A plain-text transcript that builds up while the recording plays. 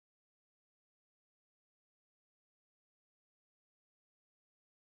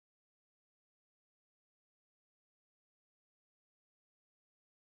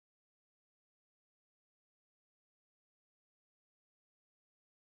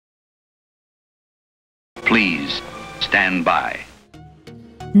Please stand by.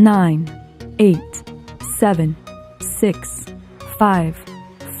 9, 8, 7, 6, 5,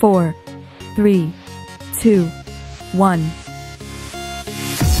 4, 3, 2, 1.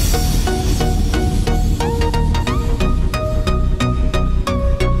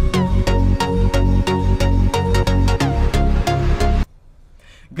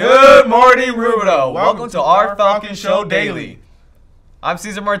 Good morning, Rubidoux. Welcome to R Falcon Show Daily. I'm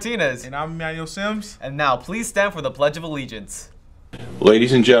Cesar Martinez. And I'm Emmanuel Sims. And now, please stand for the Pledge of Allegiance.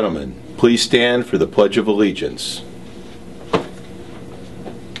 Ladies and gentlemen, please stand for the Pledge of Allegiance.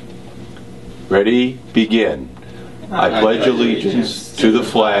 Ready, begin. I pledge allegiance to the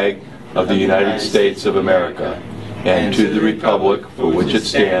flag of the United States of America and to the republic for which it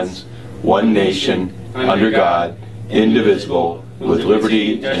stands, one nation, under God, indivisible, with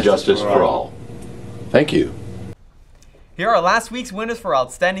liberty and justice for all. Thank you. Here are last week's winners for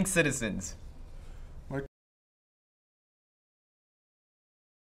Outstanding Citizens.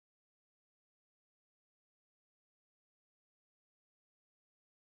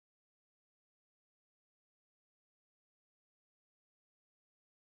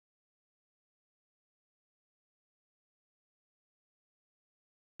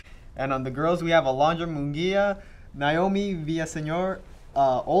 And on the girls, we have Alondra Munguia, Naomi Villaseñor,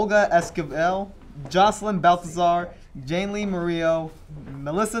 Olga Esquivel, Jocelyn Baltazar, Jane Lee Murillo,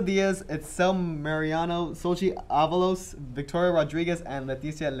 Melissa Diaz, Itzel Mariano, Sochi Avalos, Victoria Rodriguez, and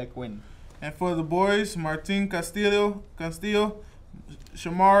Leticia Lequin. And for the boys, Martin Castillo,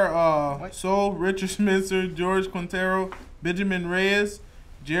 Shamar Sol, Richard Spencer, George Quintero, Benjamin Reyes,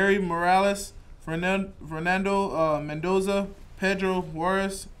 Jerry Morales, Fernando Mendoza, Pedro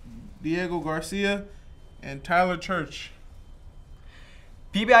Juarez, Diego Garcia, and Tyler Church.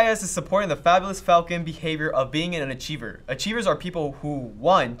 PBIS is supporting the Fabulous Falcon behavior of being an achiever. Achievers are people who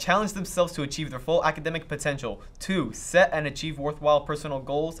 1. Challenge themselves to achieve their full academic potential, 2. Set and achieve worthwhile personal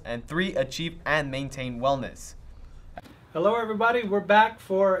goals, and 3. Achieve and maintain wellness. Hello everybody, we're back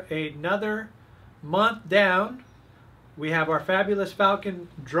for another month down. We have our Fabulous Falcon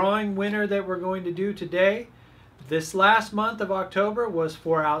drawing winner that we're going to do today. This last month of October was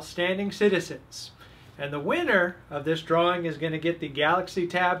for Outstanding Citizens. And the winner of this drawing is going to get the Galaxy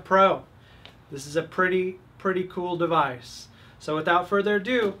Tab Pro. This is a pretty cool device. So without further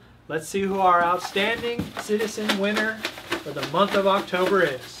ado, let's see who our Outstanding Citizen winner for the month of October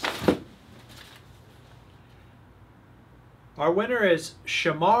is. Our winner is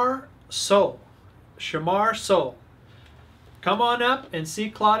Shamar Sol. Shamar Sol. Come on up and see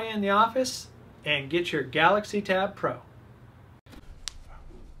Claudia in the office and get your Galaxy Tab Pro.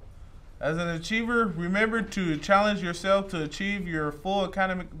 As an achiever, remember to challenge yourself to achieve your full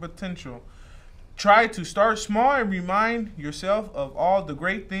academic potential. Try to start small and remind yourself of all the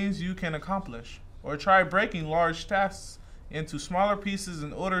great things you can accomplish. Or try breaking large tasks into smaller pieces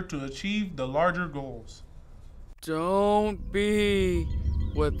in order to achieve the larger goals. Don't be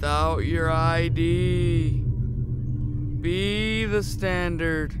without your ID. Be the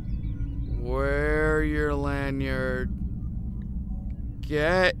standard. Wear your lanyard.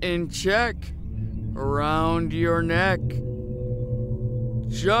 Get in check around your neck.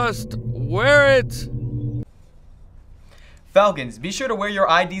 Just wear it. Falcons, be sure to wear your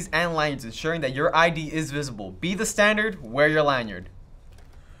IDs and lanyards, ensuring that your ID is visible. Be the standard, wear your lanyard.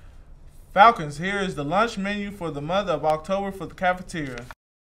 Falcons, here is the lunch menu for the month of October for the cafeteria.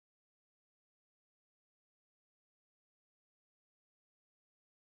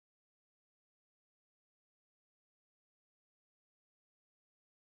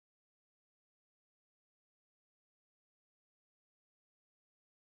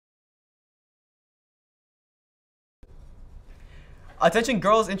 Attention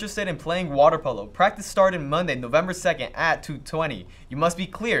girls interested in playing water polo. Practice started Monday, November 2nd at 2:20. You must be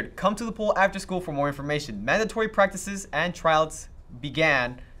cleared. Come to the pool after school for more information. Mandatory practices and tryouts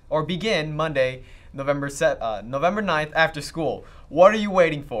begin Monday, November 9th after school. What are you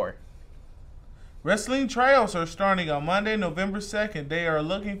waiting for? Wrestling tryouts are starting on Monday, November 2nd. They are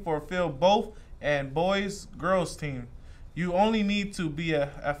looking for field both and boys-girls team. You only need to be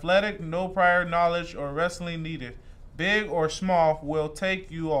athletic, no prior knowledge or wrestling needed. Big or small, will take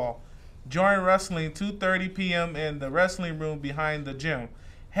you all. Join wrestling 2:30 p.m. in the wrestling room behind the gym.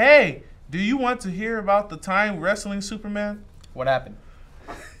 Hey, do you want to hear about the time wrestling Superman? What happened?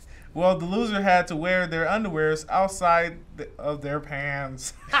 Well, the loser had to wear their underwears outside of their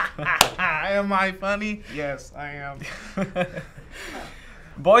pants. Am I funny? Yes, I am.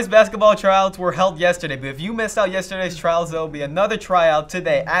 Boys basketball tryouts were held yesterday, but if you missed out yesterday's trials, there will be another tryout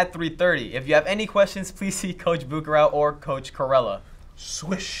today at 3:30. If you have any questions, please see Coach Bukarau or Coach Corella.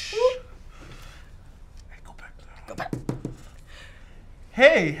 Swish.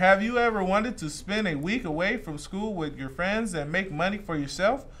 Hey, have you ever wanted to spend a week away from school with your friends and make money for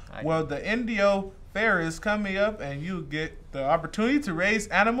yourself? Well, the Indio Fair is coming up and you get the opportunity to raise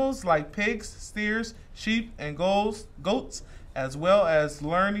animals like pigs, steers, sheep, and goats, as well as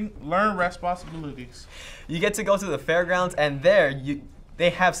learn responsibilities. You get to go to the fairgrounds, and they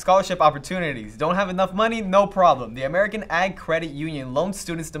have scholarship opportunities. Don't have enough money? No problem. The American Ag Credit Union loans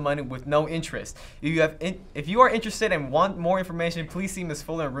students the money with no interest. If you are interested and want more information, please see Ms.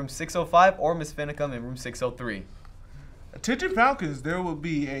 Fuller in room 605 or Ms. Finicum in room 603. Attention Falcons, there will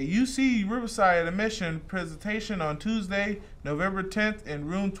be a UC Riverside admission presentation on Tuesday, November 10th in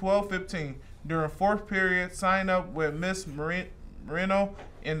room 1215. During fourth period, sign up with Ms. Marino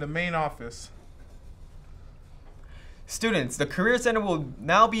in the main office. Students, the Career Center will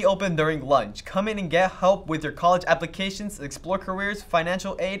now be open during lunch. Come in and get help with your college applications, explore careers,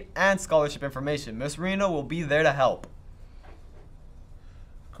 financial aid, and scholarship information. Ms. Marino will be there to help.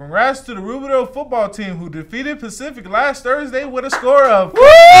 Congrats to the Rubidoux football team who defeated Pacific last Thursday with a score of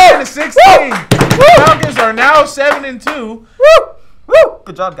 16. Falcons are now 7-2. Woo!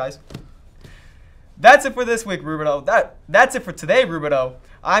 Good job, guys. That's it for this week, Rubidoux. That's it for today, Rubidoux.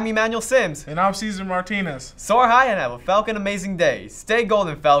 I'm Emmanuel Sims. And I'm Cesar Martinez. Soar high and have a Falcon amazing day. Stay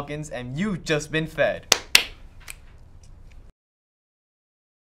golden, Falcons, and you've just been fed.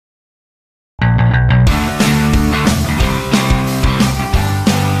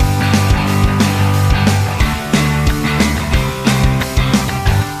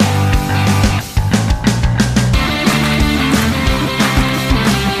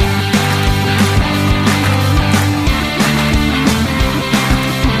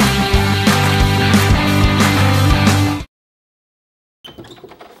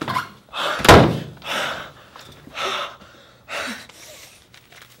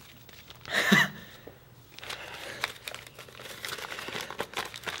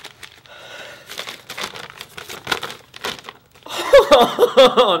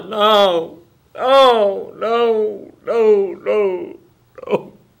 Oh no! Oh no! No! No!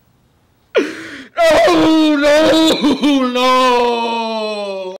 No! No! No! No!